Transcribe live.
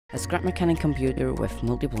A ScrapMechanic computer with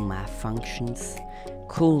multiple math functions,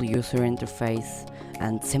 cool user interface,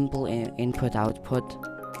 and simple input-output.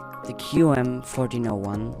 The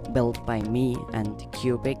QM1401, built by me and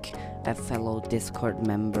Qbik, a fellow Discord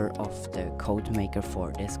member of the Codemaker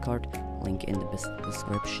for Discord, link in the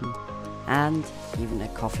description, and even a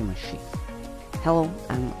coffee machine. Hello,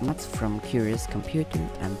 I'm Mats from Curious Computer,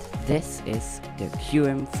 and this is the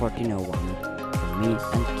QM1401 from me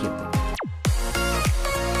and Qbik.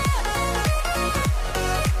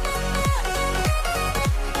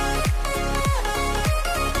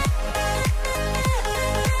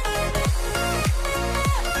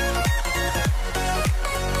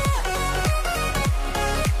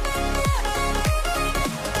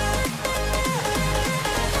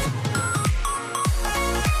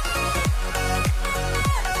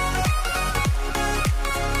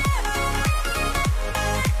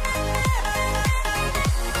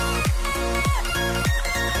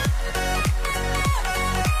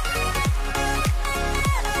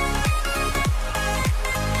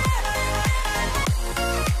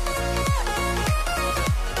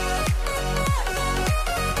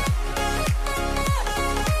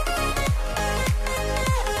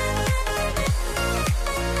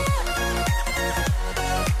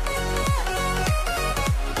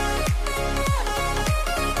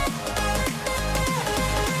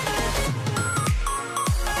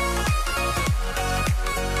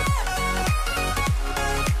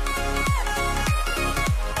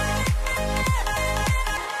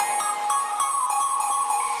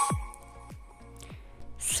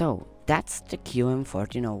 So that's the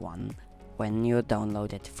QM1401 when you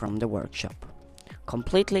download it from the workshop,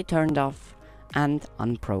 completely turned off and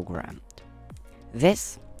unprogrammed.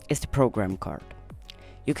 This is the program card.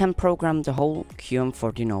 You can program the whole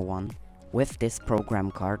QM1401 with this program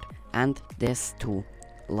card and these two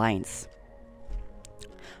lines.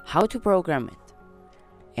 How to program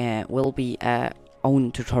it will be a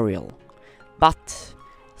own tutorial, but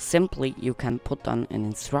simply you can put on an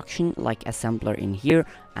instruction like assembler in here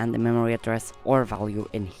and the memory address or value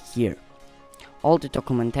in here. All the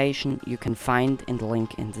documentation you can find in the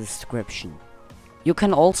link in the description. You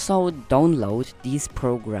can also download these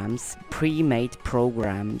programs, pre-made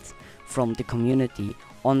programs from the community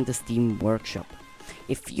on the Steam workshop.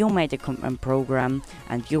 If you made a program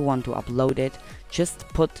and you want to upload it, just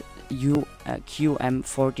put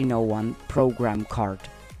QM1401 program card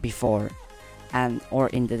before or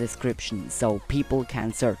in the description so people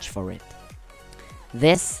can search for it.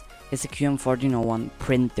 This is a QM1401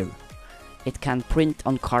 printer. It can print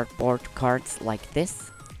on cardboard cards like this.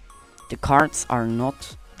 The cards are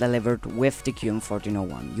not delivered with the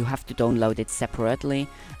QM1401. You have to download it separately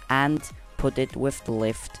and put it with the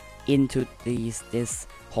lift into this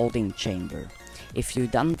holding chamber. If you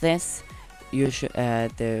done this,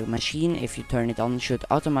 the machine, if you turn it on, should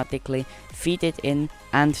automatically feed it in,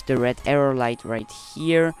 and the red error light right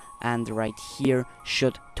here and right here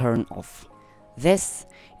should turn off. This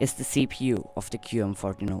is the CPU of the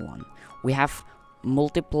QM1401. We have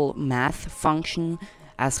multiple math function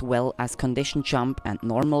as well as condition jump and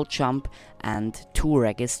normal jump and two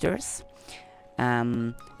registers.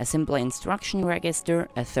 A simple instruction register,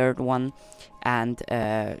 a third one, and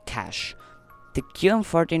cache. The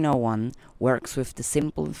QM1401 works with the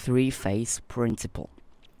simple three-phase principle: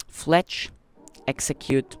 fetch,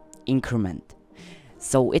 execute, increment.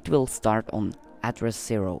 So it will start on address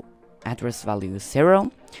value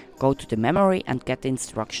 0, go to the memory and get the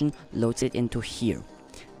instruction, loads it into here.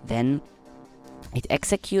 Then it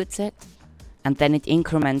executes it, and then it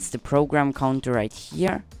increments the program counter right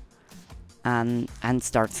here and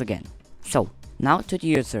starts again. So now to the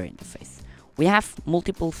user interface. We have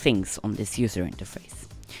multiple things on this user interface.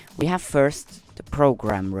 We have first the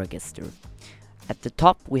program register. At the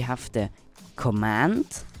top we have the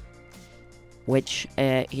command, which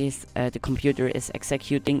the computer is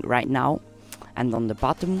executing right now, and on the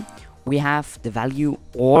bottom we have the value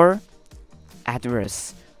or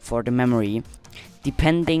address for the memory,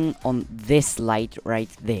 depending on this light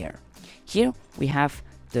right there. Here we have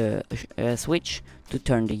the switch to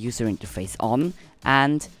turn the user interface on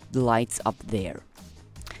and the lights up there,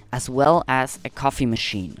 as well as a coffee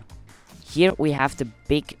machine. Here we have the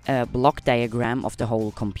big block diagram of the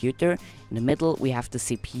whole computer. In the middle we have the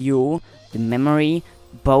CPU, the memory,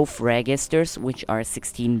 both registers, which are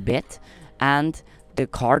 16-bit, and the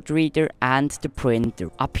card reader and the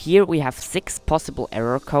printer. Up here we have 6 possible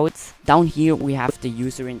error codes. Down here we have the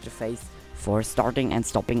user interface for starting and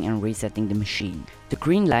stopping and resetting the machine. The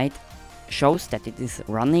green light shows that it is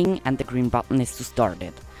running and the green button is to start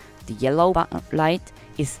it. The yellow light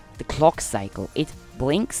is the clock cycle. It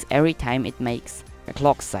blinks every time it makes a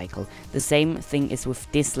clock cycle. The same thing is with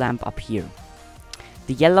this lamp up here.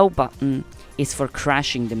 The yellow button is for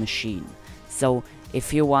crashing the machine. So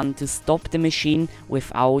if you want to stop the machine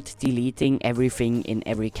without deleting everything in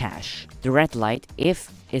every cache. The red light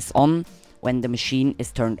is on when the machine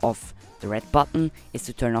is turned off. The red button is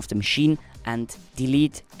to turn off the machine and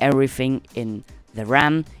delete everything in the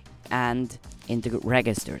RAM and in the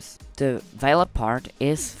registers. The violet part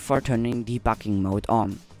is for turning debugging mode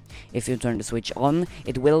on. If you turn the switch on,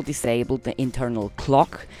 it will disable the internal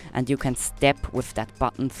clock and you can step with that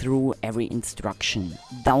button through every instruction.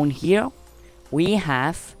 Down here we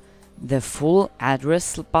have the full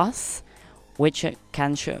address bus, which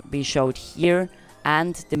can be showed here,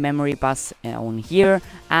 and the memory bus on here,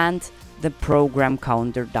 and the program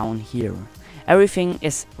counter down here. Everything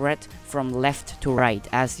is read from left to right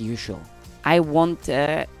as usual. I won't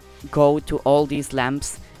go to all these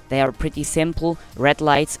lamps. They are pretty simple. Red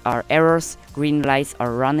lights are errors, green lights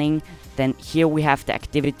are running. Then here we have the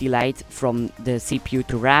activity light from the CPU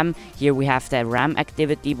to RAM. Here we have the RAM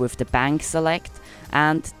activity with the bank select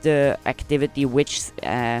and the activity which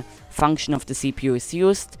function of the CPU is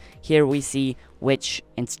used. Here we see which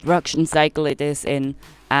instruction cycle it is in,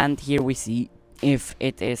 and here we see if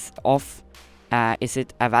it is off, is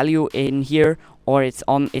it a value in here, or it's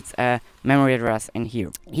on, it's a memory address in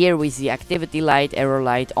here. Here we see activity light, error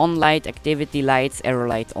light, on light, activity lights, error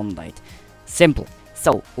light, on light. Simple.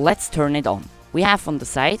 So let's turn it on. We have on the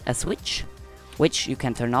side a switch which you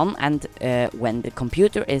can turn on, and when the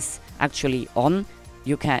computer is actually on,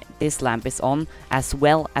 this lamp is on, as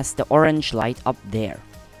well as the orange light up there.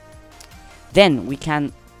 Then we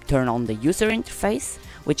can turn on the user interface,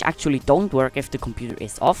 which actually don't work if the computer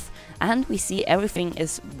is off, and we see everything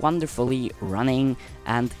is wonderfully running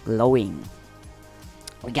and glowing.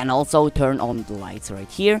 We can also turn on the lights right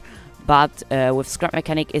here, but with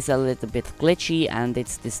ScrapMechanic is a little bit glitchy and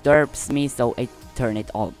it disturbs me, so I turn it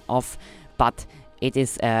all off, but it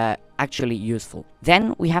is actually useful.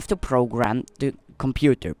 Then we have to program the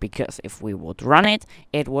computer, because if we would run it,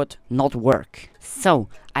 it would not work. So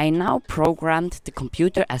I now programmed the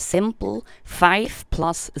computer a simple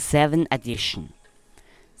 5+7 addition.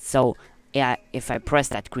 So if I press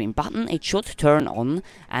that green button, it should turn on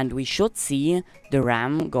and we should see the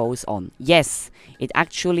RAM goes on. Yes, it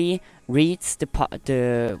actually reads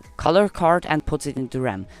the color card and puts it into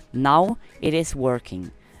RAM. Now it is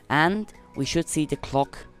working and we should see the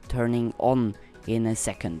clock turning on in a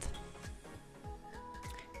second.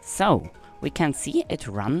 So we can see it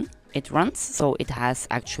runs, so it has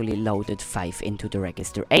actually loaded 5 into the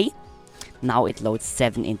register A. Now it loads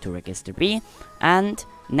 7 into register B, and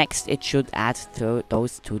next it should add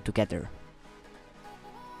those two together.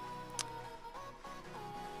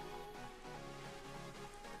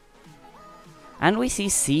 And we see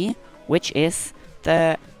C, which is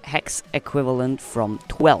the hex equivalent from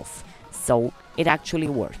 12, so it actually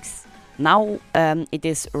works. Now it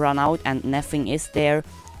is run out and nothing is there,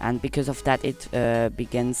 and because of that it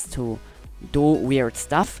begins to do weird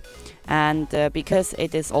stuff, and because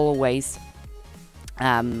it is always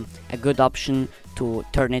a good option to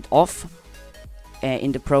turn it off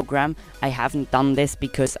in the program, I haven't done this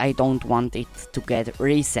because I don't want it to get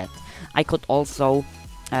reset. I could also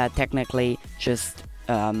technically just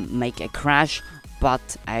make a crash,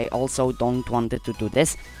 but I also don't want it to do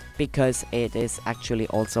this because it is actually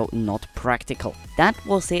also not practical. That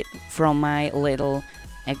was it from my little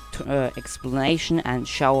explanation and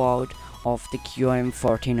show out of the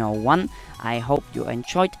QM1401. I hope you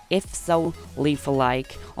enjoyed. If so, leave a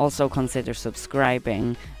like, also consider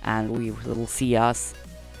subscribing, and we will see us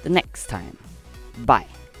the next time. Bye.